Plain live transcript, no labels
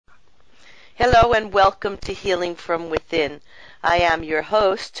Hello and welcome to Healing from Within. I am your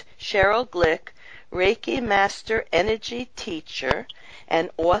host, Cheryl Glick, Reiki Master Energy Teacher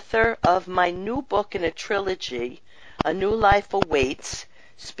and author of my new book in a trilogy, A New Life Awaits,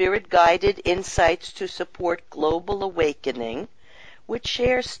 Spirit-Guided Insights to Support Global Awakening, which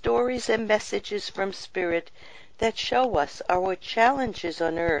shares stories and messages from Spirit that show us our challenges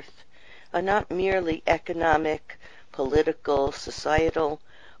on Earth are not merely economic, political, societal,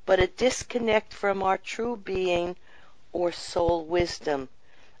 but a disconnect from our true being or soul wisdom.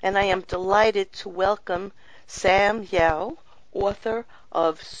 And I am delighted to welcome Sam Yau, author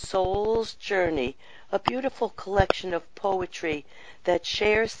of Soul's Journey, a beautiful collection of poetry that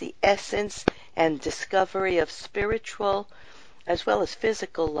shares the essence and discovery of spiritual as well as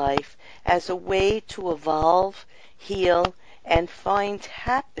physical life as a way to evolve, heal, and find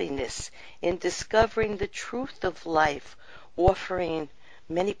happiness in discovering the truth of life, offering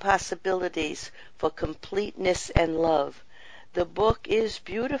many possibilities for completeness and love. The book is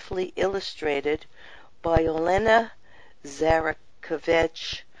beautifully illustrated by Olena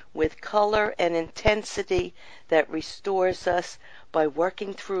Zarakovich with color and intensity that restores us by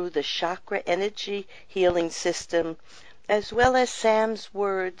working through the chakra energy healing system, as well as Sam's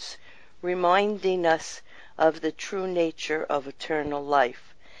words reminding us of the true nature of eternal life.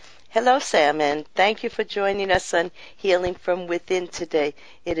 Hello, Sam, and thank you for joining us on Healing from Within today.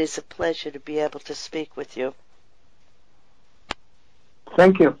 It is a pleasure to be able to speak with you.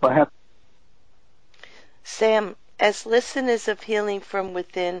 Thank you for having me. Sam, as listeners of Healing from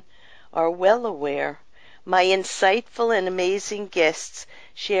Within are well aware, my insightful and amazing guests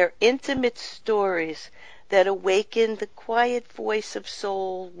share intimate stories that awaken the quiet voice of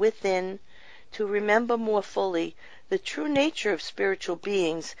soul within to remember more fully the true nature of spiritual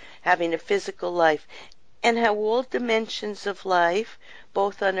beings having a physical life, and how all dimensions of life,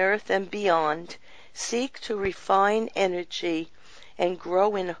 both on earth and beyond, seek to refine energy and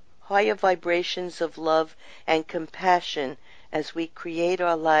grow in higher vibrations of love and compassion as we create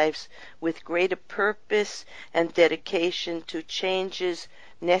our lives with greater purpose and dedication to changes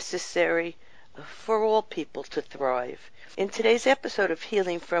necessary for all people to thrive. In today's episode of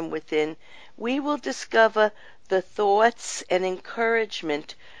Healing from Within, we will discover the thoughts and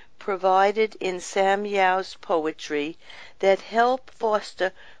encouragement provided in Sam Yau's poetry that help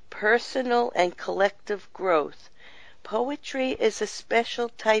foster personal and collective growth. Poetry is a special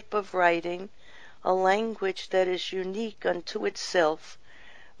type of writing, a language that is unique unto itself,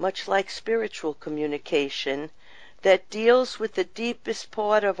 much like spiritual communication, that deals with the deepest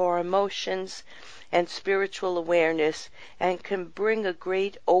part of our emotions and spiritual awareness and can bring a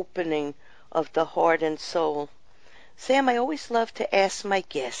great opening of the heart and soul. Sam, I always love to ask my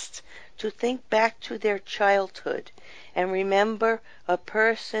guests to think back to their childhood and remember a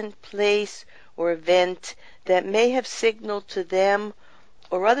person, place, or event that may have signaled to them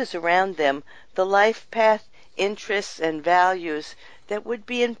or others around them the life path, interests, and values that would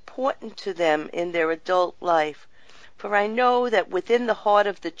be important to them in their adult life. For I know that within the heart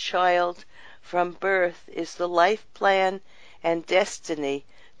of the child from birth is the life plan and destiny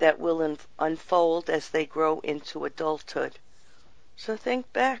that will unfold as they grow into adulthood. So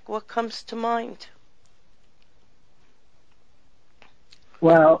think back, what comes to mind?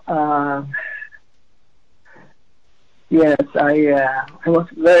 Well, yes, I was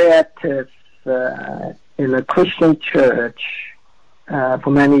very active in a Christian church for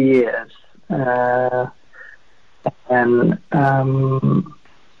many years, and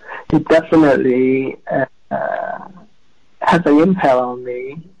it definitely has an impact on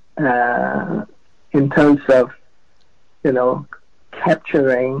me in terms of,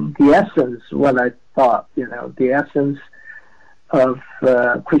 capturing the essence, what I thought, the essence of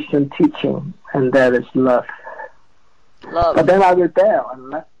Christian teaching, and that is love. Love. But then I rebelled and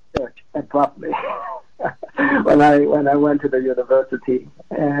left church abruptly when I went to the university,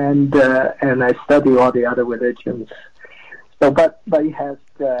 and I studied all the other religions. So, but it has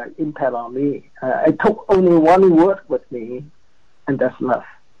impact on me. I took only one word with me, and that's love.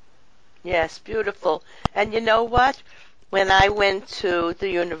 Yes, beautiful. And you know what? When I went to the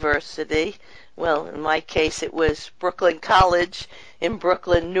university, well, in my case it was Brooklyn College in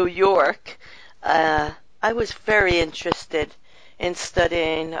Brooklyn, New York, I was very interested in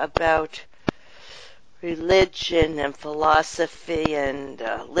studying about religion and philosophy and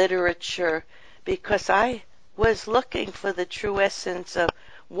literature, because I was looking for the true essence of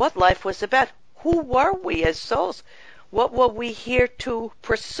what life was about. Who were we as souls? What were we here to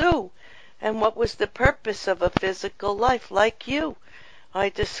pursue? And what was the purpose of a physical life? Like you, I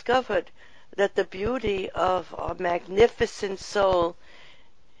discovered that the beauty of a magnificent soul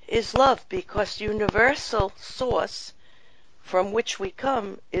is love, because universal source from which we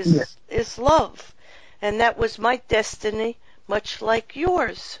come Yeah. is love. And that was my destiny, much like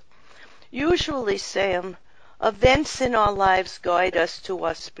yours. Usually, Sam, events in our lives guide us to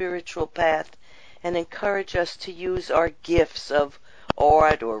our spiritual path and encourage us to use our gifts of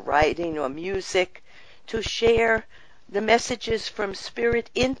art or writing or music to share the messages from spirit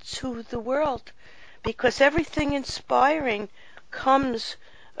into the world, because everything inspiring comes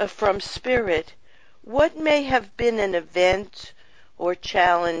from spirit. What may have been an event or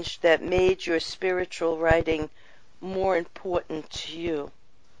challenge that made your spiritual writing more important to you?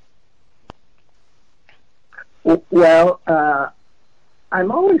 Well,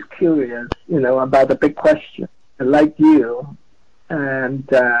 I'm always curious, about the big question, like you, and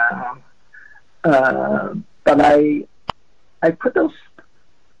but I put the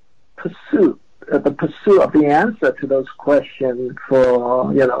pursuit of the answer to those questions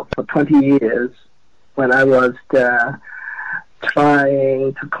for 20 years when I was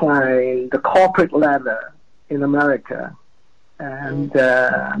trying to climb the corporate ladder in America, and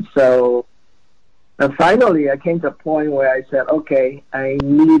so. And finally, I came to a point where I said, okay, I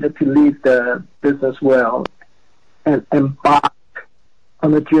needed to leave the business world and embark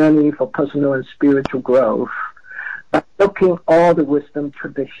on a journey for personal and spiritual growth by looking all the wisdom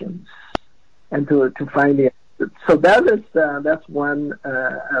traditions and to find the answer. So that's one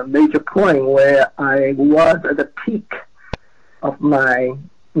major point where I was at the peak of my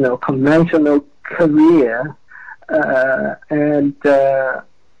conventional career and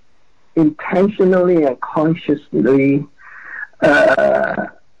intentionally and consciously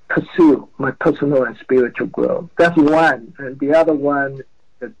pursue my personal and spiritual growth. That's one. And the other one,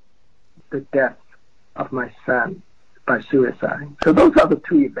 the death of my son by suicide. So those are the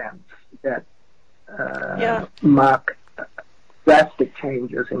two events that mark drastic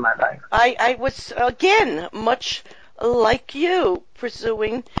changes in my life. I was, again, much like you,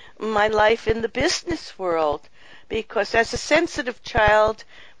 pursuing my life in the business world, because as a sensitive child,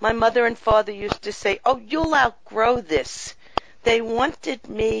 my mother and father used to say, oh, you'll outgrow this. They wanted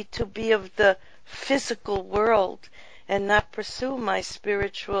me to be of the physical world and not pursue my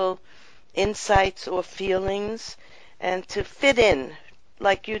spiritual insights or feelings and to fit in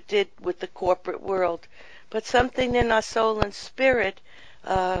like you did with the corporate world. But something in our soul and spirit,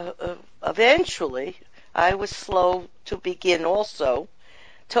 eventually, I was slow to begin also,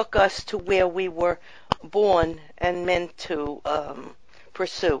 took us to where we were born and meant to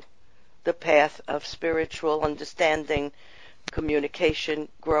pursue the path of spiritual understanding, communication,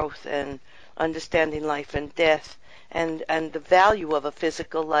 growth, and understanding life and death, and the value of a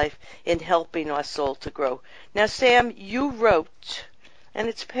physical life in helping our soul to grow. Now, Sam, you wrote, and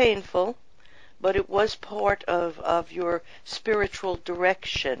it's painful, but it was part of your spiritual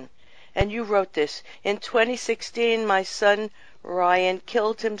direction. And you wrote this: in 2016, my son Ryan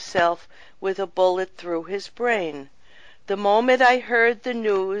killed himself with a bullet through his brain. The moment I heard the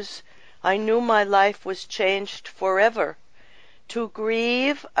news, I knew my life was changed forever. To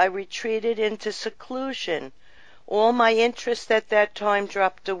grieve, I retreated into seclusion. All my interest at that time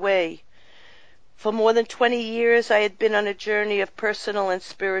dropped away. For more than 20 years, I had been on a journey of personal and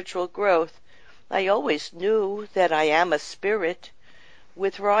spiritual growth. I always knew that I am a spirit.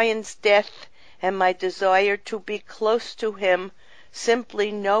 With Ryan's death and my desire to be close to him,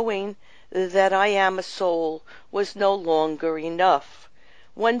 simply knowing that I am a soul was no longer enough.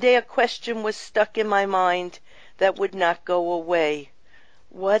 One day a question was stuck in my mind that would not go away.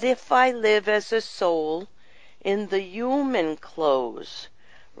 What if I live as a soul in the human clothes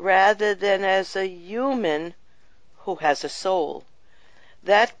rather than as a human who has a soul?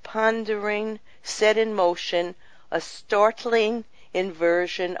 That pondering set in motion a startling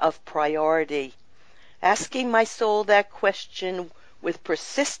inversion of priority. Asking my soul that question with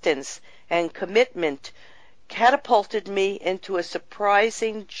persistence and commitment catapulted me into a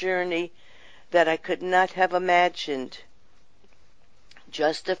surprising journey that I could not have imagined.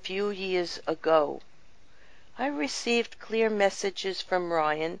 Just a few years ago, I received clear messages from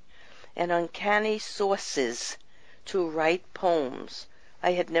Ryan and uncanny sources to write poems.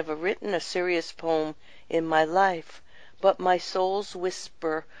 I had never written a serious poem in my life, but my soul's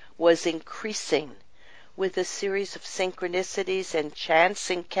whisper was increasing. With a series of synchronicities and chance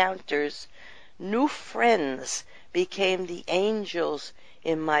encounters, new friends became the angels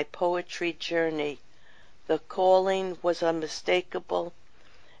in my poetry journey. The calling was unmistakable,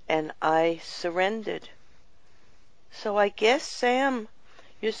 and I surrendered. So I guess, Sam,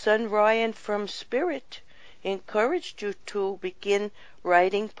 your son Ryan from Spirit encouraged you to begin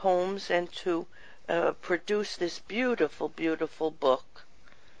writing poems and to produce this beautiful, beautiful book.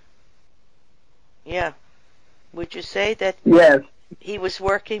 Would you say that Yes. he was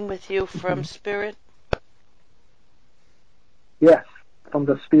working with you from spirit? Yes, from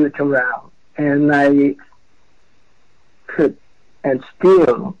the spiritual realm. And I could and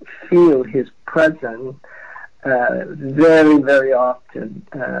still feel his presence very, very often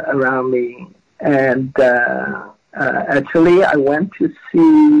around me. And actually, I went to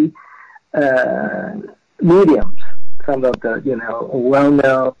see mediums, some of the,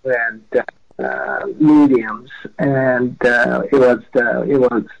 well-known and mediums, and it was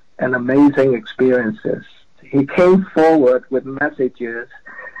an amazing experience. He came forward with messages,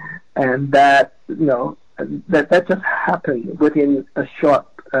 and that that just happened within a short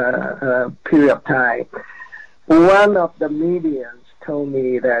period of time. One of the mediums told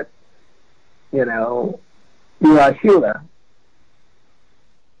me that, you are a healer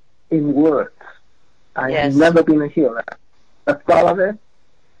in words. I have never been a healer. The thought of it,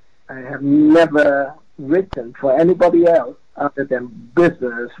 I have never written for anybody else other than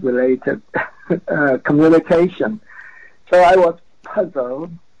business-related communication. So I was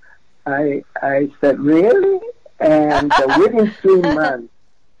puzzled. I said, really? And within 3 months,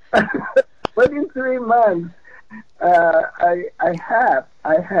 I have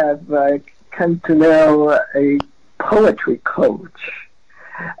come to know a poetry coach,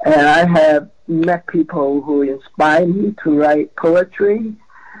 and I have met people who inspire me to write poetry,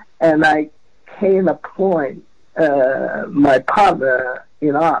 and I came a point, my partner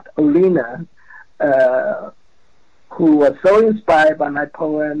in art, Olina, who was so inspired by my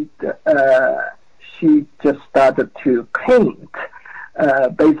poem, she just started to paint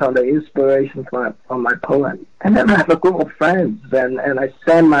based on the inspiration from my poem. And then I have a group of friends, and I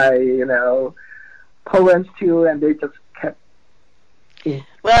send my, poems to, and they just kept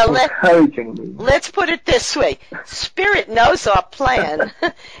encouraging me. Let's put it this way. Spirit knows our plan,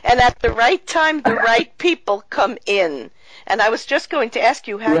 and at the right time, the right people come in. And I was just going to ask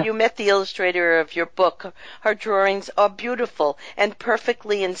you how you met the illustrator of your book. Her drawings are beautiful and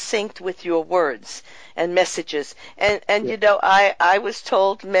perfectly in sync with your words and messages. And I was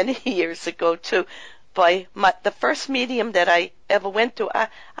told many years ago, too, by the first medium that I ever went to,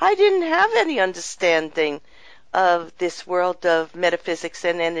 I didn't have any understanding of this world of metaphysics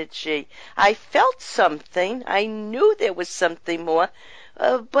and energy. I felt something. I knew there was something more,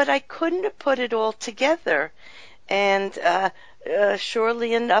 but I couldn't put it all together. And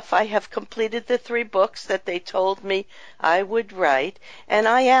surely enough, I have completed the 3 books that they told me I would write, and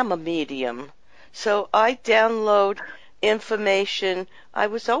I am a medium. So I download information. I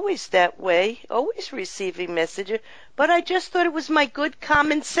was always that way, always receiving messages, but I just thought it was my good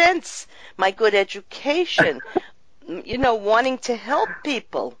common sense, my good education, wanting to help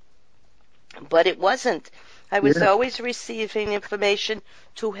people. But it wasn't. I was always receiving information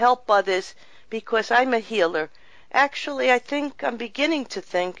to help others because I'm a healer. Actually, I'm beginning to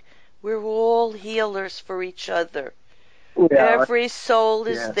think we're all healers for each other. Every soul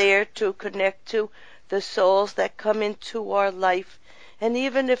is there to connect to the souls that come into our life. And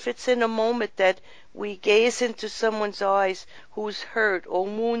even if it's in a moment that we gaze into someone's eyes who's hurt or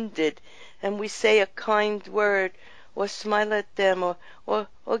wounded, and we say a kind word, or smile at them, or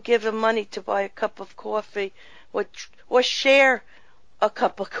give them money to buy a cup of coffee, or share a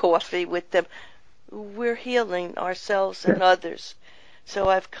cup of coffee with them, we're healing ourselves and others. So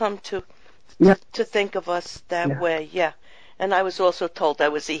I've come to think of us that way. And I was also told I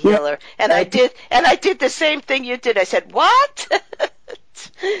was a healer, and I did the same thing you did. I said, "What?"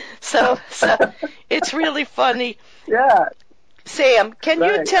 so it's really funny. Yeah. Sam, can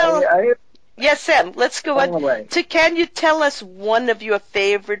you tell? Yes, Sam. Let's go on. Can you tell us one of your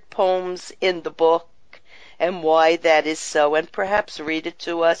favorite poems in the book, and why that is so, and perhaps read it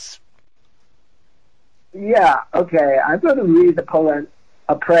to us? Yeah, okay. I'm going to read the poem,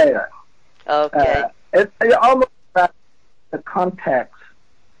 A Prayer. Okay. It almost the context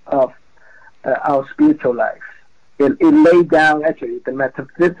of our spiritual life. It laid down, actually, the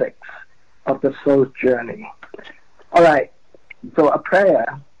metaphysics of the soul's journey. All right. So a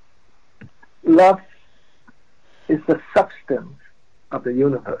prayer. Love is the substance of the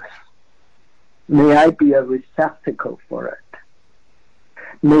universe. May I be a receptacle for it.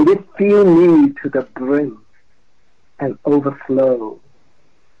 May it fill me to the brim and overflow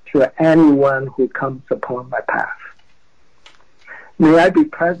to anyone who comes upon my path. May I be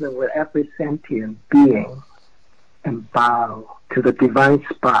present with every sentient being and bow to the divine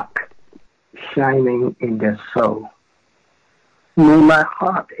spark shining in their soul. May my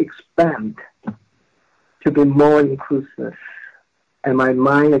heart expand to be more inclusive and my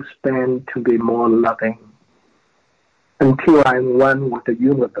mind expand to be more loving, until I'm one with the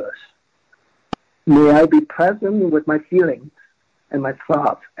universe May I be present with my feelings and my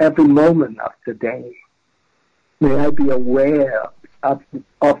thoughts every moment of the day. May I be aware of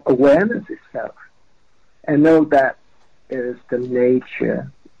awareness itself and know that it is the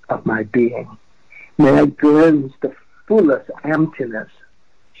nature of my being. May I glimpse the fullest emptiness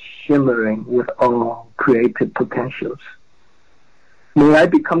shimmering with all creative potentials. May I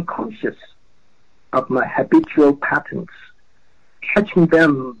become conscious of my habitual patterns, catching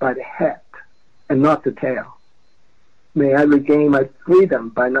them by the head and not the tail. May I regain my freedom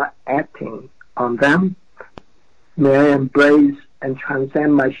by not acting on them. May I embrace and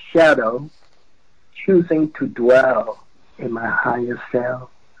transcend my shadow, choosing to dwell in my higher self.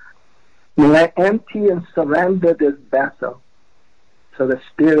 May I empty and surrender this vessel so the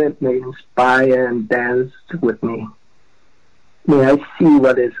Spirit may inspire and dance with me. May I see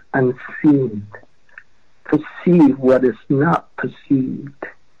what is unseen, perceive what is not perceived,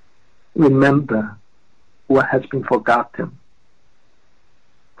 remember what has been forgotten,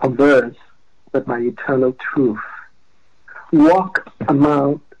 converse with my eternal truth, walk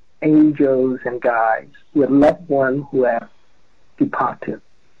among angels and guides with loved ones who have departed.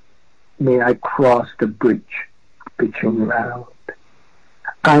 May I cross the bridge between realms.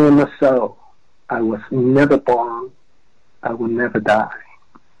 I am a soul. I was never born. I will never die.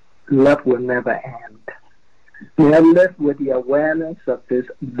 Love will never end. May I live with the awareness of this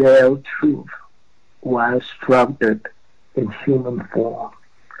veiled truth while shrouded in human form.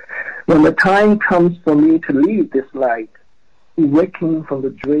 When the time comes for me to leave this light, waking from the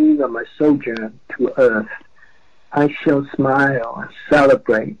dream of my sojourn to earth, I shall smile and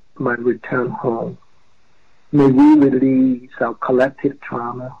celebrate my return home. May we release our collective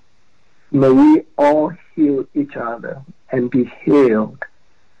trauma. May we all heal each other and be healed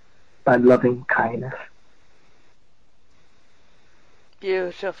by loving kindness.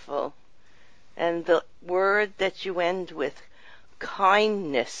 Beautiful. And the word that you end with,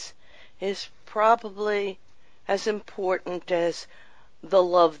 kindness, is probably as important as the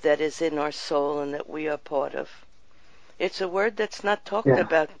love that is in our soul and that we are part of. It's a word that's not talked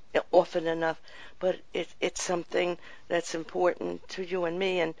about often enough, but it's something that's important to you and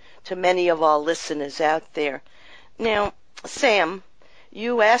me and to many of our listeners out there. Now, Sam,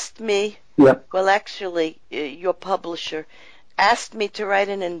 you asked me, well, actually, your publisher asked me to write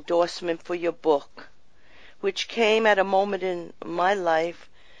an endorsement for your book, which came at a moment in my life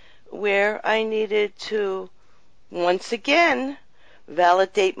where I needed to, once again,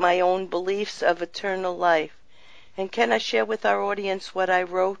 validate my own beliefs of eternal life. And can I share with our audience what I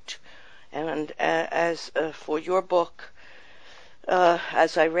wrote and for your book,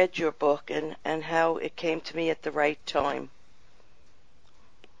 as I read your book, and how it came to me at the right time?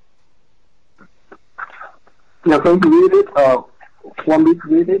 You're going to read it, or want me to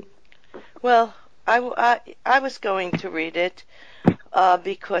read it? Well, I was going to read it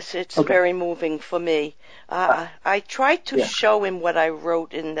because it's very moving for me. I tried to show him what I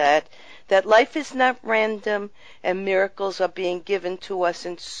wrote in that life is not random and miracles are being given to us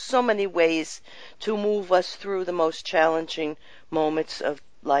in so many ways to move us through the most challenging moments of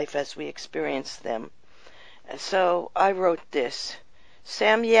life as we experience them. So I wrote this.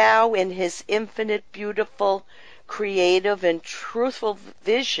 Sam Yau, in his infinite, beautiful, creative, and truthful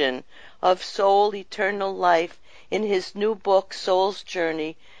vision of soul eternal life in his new book, Soul's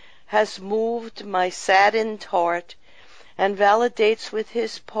Journey, has moved my saddened heart and validates with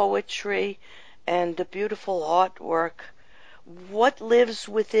his poetry and the beautiful artwork what lives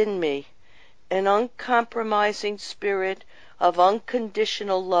within me, an uncompromising spirit of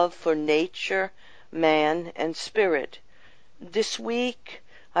unconditional love for nature, man, and spirit. This week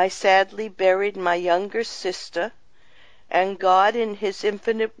I sadly buried my younger sister, and God in his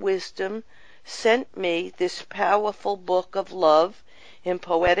infinite wisdom sent me this powerful book of love in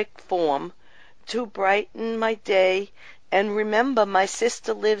poetic form to brighten my day and remember my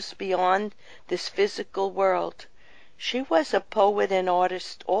sister lives beyond this physical world. She was a poet and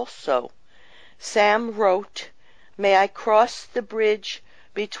artist also. Sam wrote, "May I cross the bridge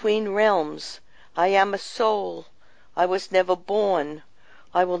between realms. I am a soul. I was never born.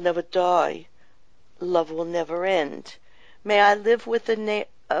 I will never die. Love will never end. May I live with an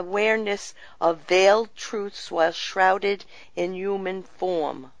awareness of veiled truths while shrouded in human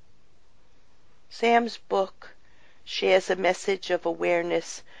form." Sam's book shares a message of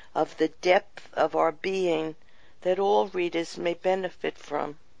awareness of the depth of our being that all readers may benefit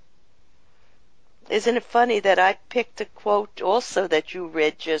from. Isn't it funny that I picked a quote also that you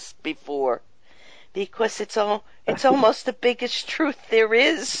read just before? because it's almost the biggest truth there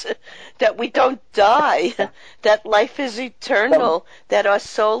is, that we don't die, that life is eternal, that our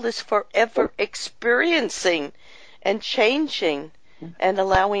soul is forever experiencing and changing and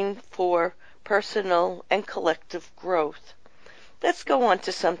allowing for personal and collective growth. Let's go on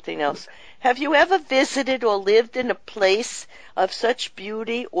to something else. Have you ever visited or lived in a place of such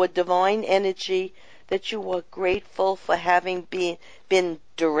beauty or divine energy that you were grateful for having been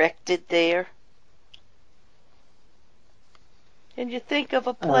directed there? Can you think of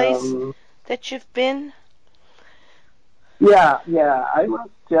a place that you've been? Yeah, I was,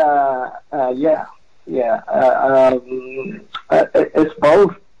 it's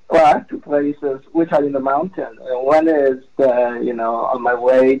both. Well, I have two places which are in the mountain. One is, on my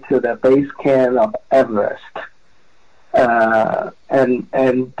way to the base camp of Everest. And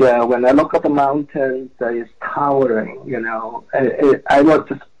when I look at the mountains, it's towering, I was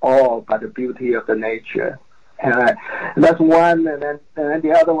just awed by the beauty of the nature. And that's one, and then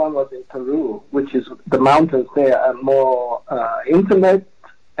the other one was in Peru, which is the mountains there are more intimate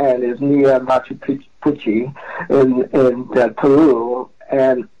and is near Machu Picchu in Peru,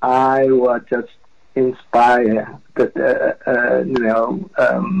 and I was just inspired that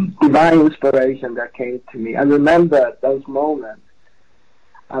divine inspiration that came to me. I remember those moments.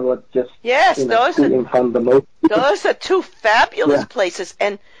 I was just sitting in front of the most. Those are two fabulous places,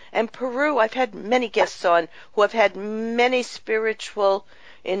 and Peru. I've had many guests on who have had many spiritual,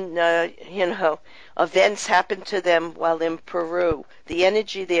 events happen to them while in Peru. The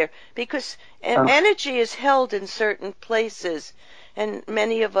energy there, because energy is held in certain places, and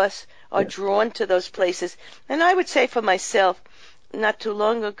many of us are drawn to those places. And I would say for myself, not too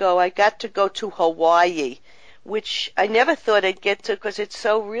long ago, I got to go to Hawaii, which I never thought I'd get to because it's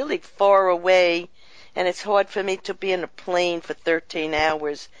so really far away, and it's hard for me to be in a plane for 13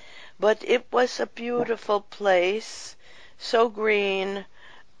 hours. But it was a beautiful place, so green,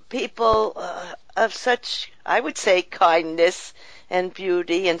 people of such, I would say, kindness and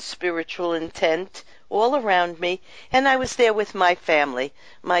beauty and spiritual intent all around me. And I was there with my family,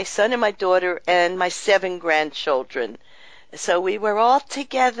 my son and my daughter and my 7 grandchildren. So we were all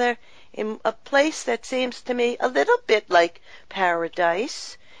together in a place that seems to me a little bit like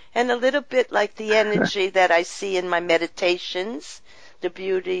paradise and a little bit like the energy that I see in my meditations, the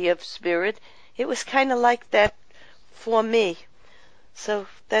beauty of spirit. It was kind of like that for me. So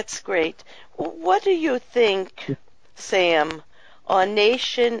that's great. What do you think, Sam, our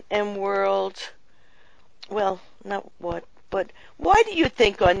nation and world, well, not what, but why do you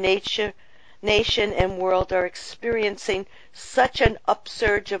think our nation and world are experiencing such an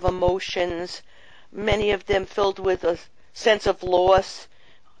upsurge of emotions, many of them filled with a sense of loss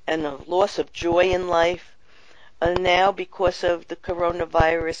and a loss of joy in life, now because of the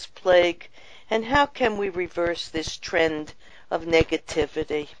coronavirus plague? And how can we reverse this trend of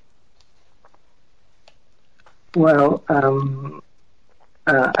negativity? Well,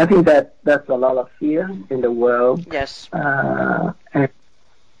 I think that's a lot of fear in the world. Yes. And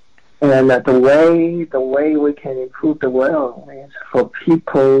the way we can improve the world is for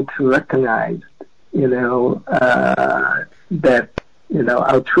people to recognize, that,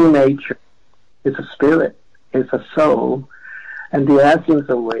 our true nature is a spirit, is a soul, and the essence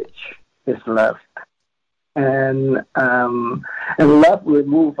of which is love. And love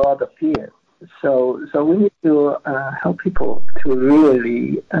removes all the fear. So we need to help people to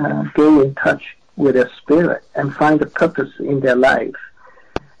really get in touch with their spirit and find the purpose in their life.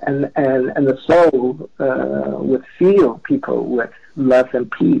 And the soul would fill people with love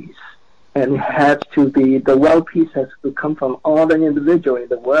and peace. And it has to be, the world peace has to come from all the individuals in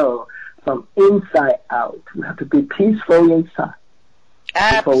the world, from inside out. We have to be peaceful inside.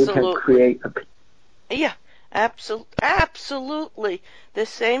 Absolutely. Before we can create a peace. Yeah, absolutely. The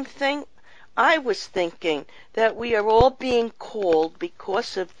same thing I was thinking, that we are all being called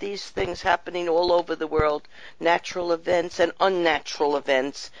because of these things happening all over the world, natural events and unnatural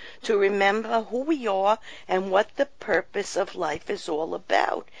events, to remember who we are and what the purpose of life is all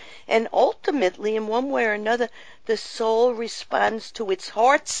about. And ultimately, in one way or another, the soul responds to its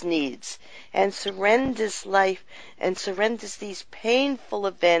heart's needs and surrenders life and surrenders these painful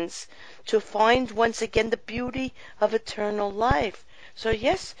events to find once again the beauty of eternal life. So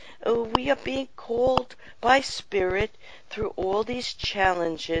yes, we are being called by Spirit through all these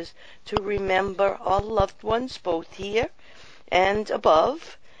challenges to remember our loved ones, both here and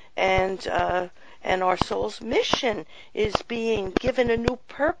above, and our soul's mission is being given a new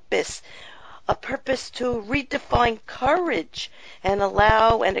purpose, a purpose to redefine courage and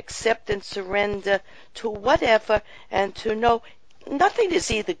allow and accept and surrender to whatever, and to know nothing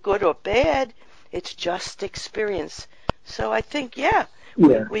is either good or bad. It's just experience. So I think, Yeah.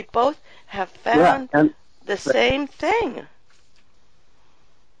 we both have Yeah. found the same thing.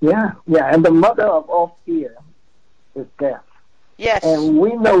 Yeah. And the mother of all fear is death. Yes. And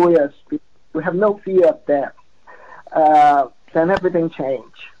we know we have no fear of death. Then everything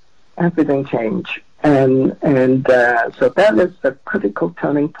change. Everything change. And so that is the critical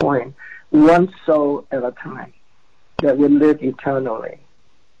turning point, one soul at a time, that we live eternally.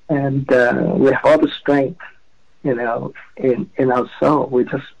 And we have all the strength, in our soul.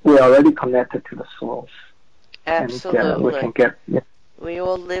 We're already connected to the source. Absolutely. And we can get. Yeah. We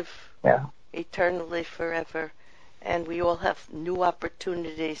all live eternally forever, and we all have new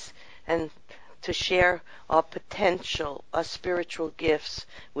opportunities and to share our potential, our spiritual gifts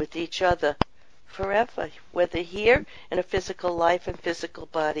with each other forever, whether here in a physical life and physical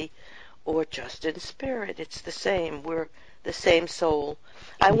body or just in spirit. It's the same. We're the same soul.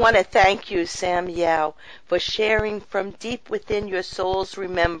 I want to thank you, Sam Yau, for sharing from deep within your soul's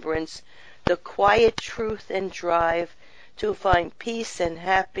remembrance the quiet truth and drive to find peace and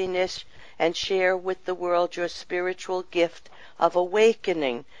happiness and share with the world your spiritual gift of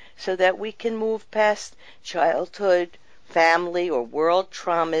awakening so that we can move past childhood, family, or world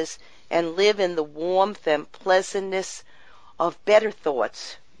traumas and live in the warmth and pleasantness of better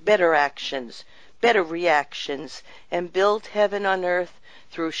thoughts, better actions, better reactions, and build heaven on earth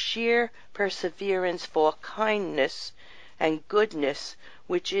through sheer perseverance for kindness and goodness,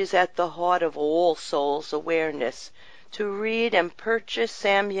 which is at the heart of all souls' awareness. To read and purchase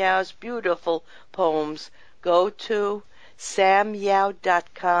Sam Yau's beautiful poems, go to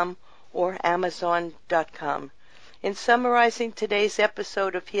samyau.com or amazon.com. In summarizing today's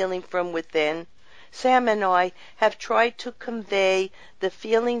episode of Healing from Within, Sam and I have tried to convey the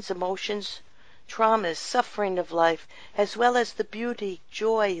feelings, emotions, traumas, suffering of life, as well as the beauty,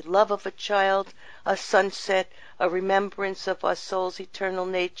 joy, love of a child, a sunset, a remembrance of our soul's eternal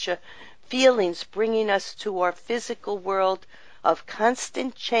nature, feelings bringing us to our physical world of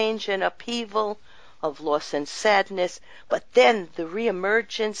constant change and upheaval, of loss and sadness, but then the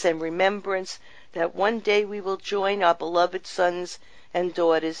reemergence and remembrance that one day we will join our beloved sons and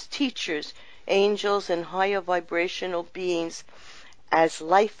daughters, teachers, angels, and higher vibrational beings as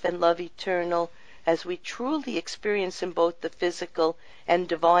life and love eternal, as we truly experience in both the physical and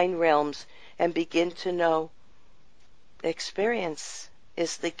divine realms and begin to know experience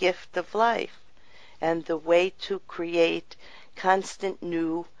is the gift of life and the way to create constant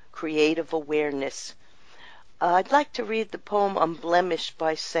new creative awareness. I'd like to read the poem Unblemished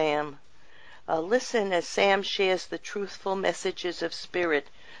by Sam. Listen as Sam shares the truthful messages of spirit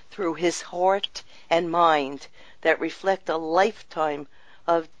through his heart and mind that reflect a lifetime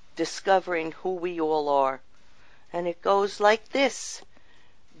of discovering who we all are. And it goes like this.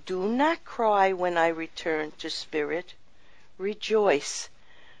 Do not cry when I return to spirit. Rejoice.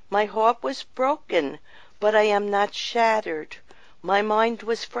 My heart was broken, but I am not shattered. My mind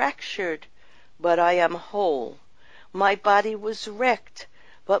was fractured, but I am whole. My body was wrecked,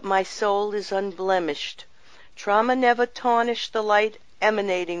 but my soul is unblemished. Trauma never tarnished the light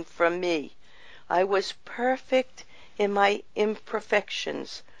emanating from me. I was perfect in my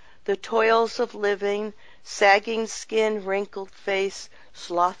imperfections. The toils of living, sagging skin, wrinkled face,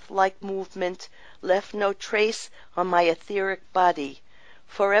 sloth-like movement, left no trace on my etheric body.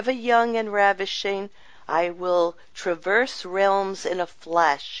 Forever young and ravishing, I will traverse realms in a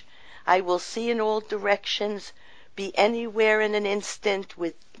flash. I will see in all directions, be anywhere in an instant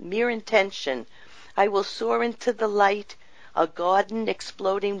with mere intention. I will soar into the light, a garden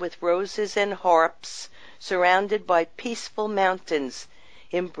exploding with roses and harps, surrounded by peaceful mountains,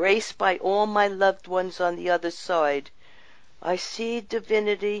 embraced by all my loved ones on the other side. I see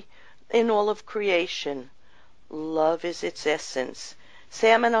divinity in all of creation. Love is its essence.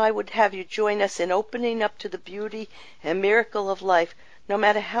 Sam and I would have you join us in opening up to the beauty and miracle of life, no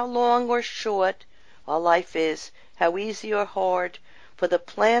matter how long or short our life is, how easy or hard, for the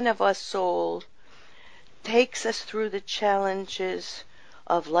plan of our soul takes us through the challenges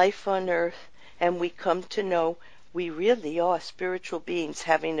of life on earth, and we come to know we really are spiritual beings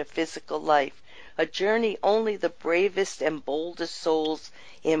having a physical life, a journey only the bravest and boldest souls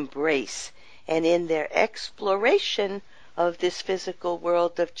embrace, and in their exploration of this physical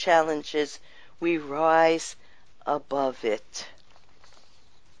world of challenges, we rise above it.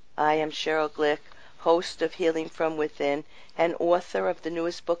 I am Cheryl Glick, host of Healing from Within, and author of the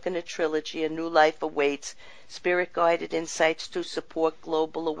newest book in a trilogy, A New Life Awaits, Spirit-Guided Insights to Support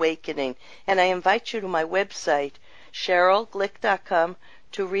Global Awakening. And I invite you to my website, CherylGlick.com,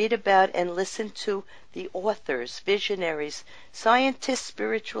 to read about and listen to the authors, visionaries, scientists,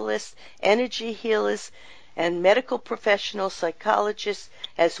 spiritualists, energy healers, and medical professionals, psychologists,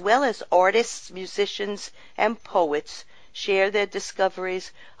 as well as artists, musicians, and poets share their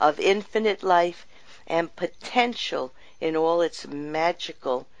discoveries of infinite life and potential in all its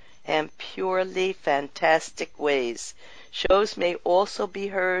magical and purely fantastic ways. Shows may also be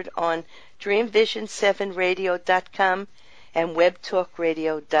heard on DreamVision7radio.com and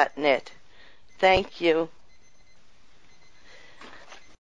WebTalkRadio.net. Thank you.